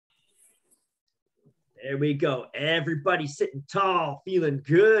There we go. Everybody sitting tall, feeling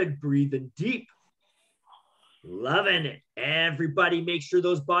good, breathing deep. Loving it. Everybody make sure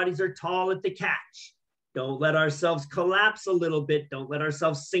those bodies are tall at the catch. Don't let ourselves collapse a little bit. Don't let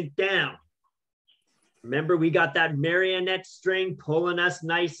ourselves sink down. Remember, we got that marionette string pulling us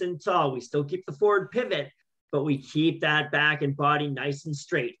nice and tall. We still keep the forward pivot, but we keep that back and body nice and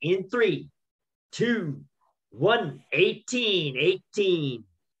straight. In 3, 2, 1, 18, 18.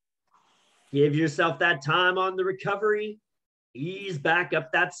 Give yourself that time on the recovery. Ease back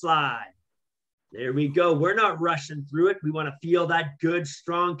up that slide. There we go. We're not rushing through it. We want to feel that good,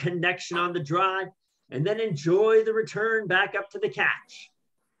 strong connection on the drive and then enjoy the return back up to the catch.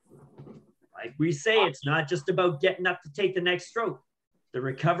 Like we say, it's not just about getting up to take the next stroke. The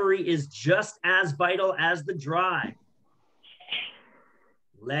recovery is just as vital as the drive.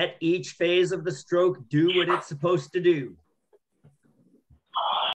 Let each phase of the stroke do what it's supposed to do.